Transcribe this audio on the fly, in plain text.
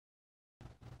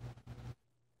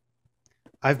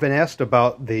I've been asked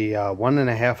about the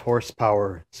 1.5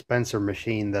 horsepower Spencer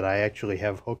machine that I actually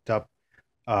have hooked up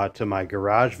to my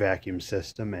garage vacuum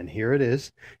system, and here it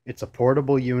is. It's a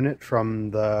portable unit from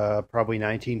the probably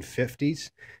 1950s,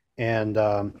 and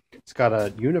it's got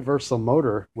a universal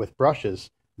motor with brushes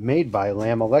made by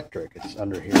Lamb Electric. It's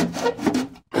under here.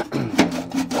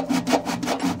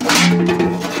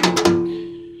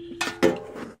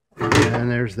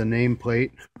 And there's the nameplate.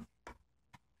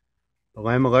 The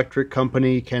Lamb Electric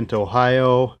Company, Kent,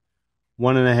 Ohio,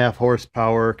 1.5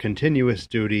 horsepower, continuous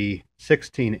duty,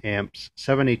 16 amps,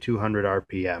 7,200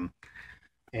 RPM.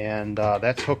 And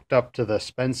that's hooked up to the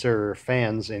Spencer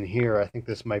fans in here. I think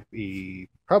this might be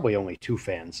probably only 2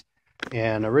 fans.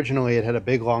 And originally it had a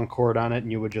big long cord on it,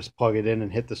 and you would just plug it in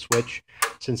and hit the switch.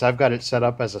 Since I've got it set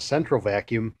up as a central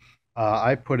vacuum,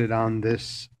 I put it on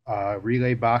this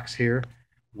relay box here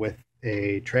with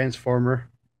a transformer,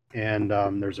 and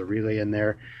there's a relay in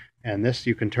there, and this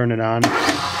you can turn it on.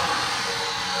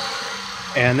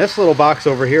 And this little box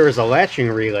over here is a latching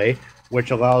relay,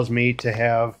 which allows me to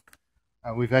have,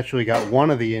 we've actually got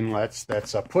one of the inlets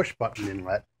that's a push button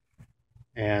inlet,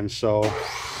 and so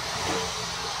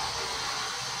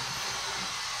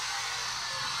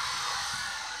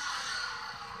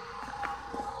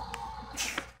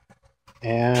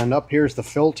and up here's the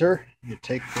filter. You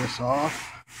take this off,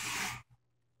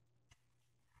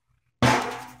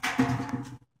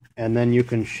 and then you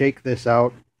can shake this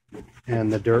out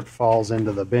and the dirt falls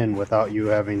into the bin without you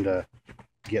having to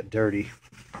get dirty.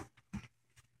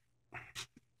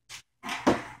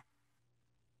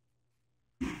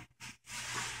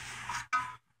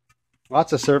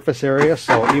 Lots of surface area,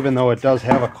 so even though it does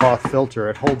have a cloth filter,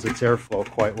 it holds its airflow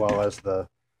quite well as the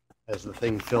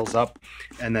thing fills up.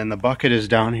 And then the bucket is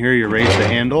down here. You raise the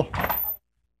handle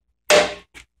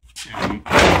and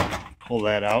pull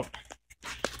that out.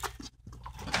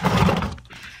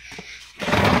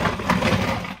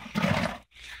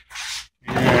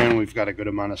 And we've got a good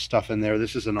amount of stuff in there.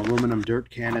 This is an aluminum dirt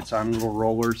can. It's on little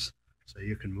rollers, so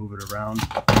you can move it around.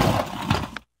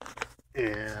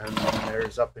 And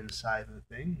there's up inside the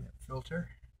thing, that filter.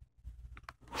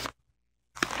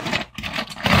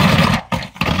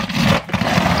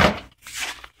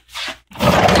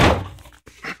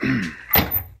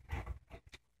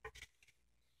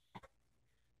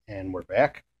 And we're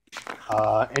back.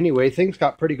 Anyway, things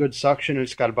got pretty good suction.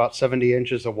 It's got about 70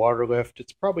 inches of water lift.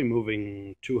 It's probably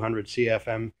moving 200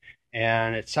 CFM,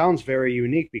 and it sounds very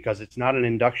unique because it's not an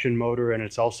induction motor, and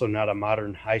it's also not a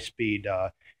modern high-speed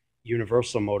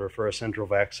universal motor for a central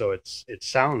vac, so it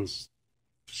sounds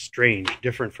strange,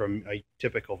 different from a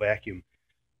typical vacuum.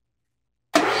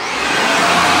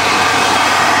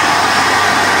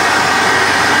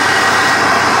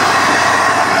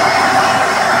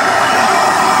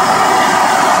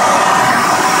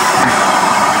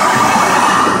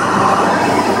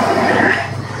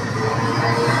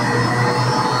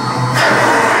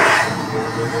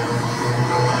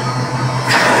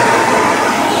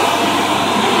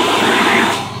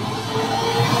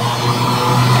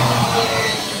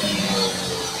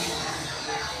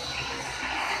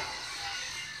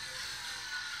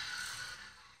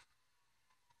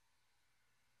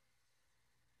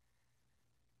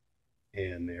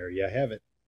 And there you have it.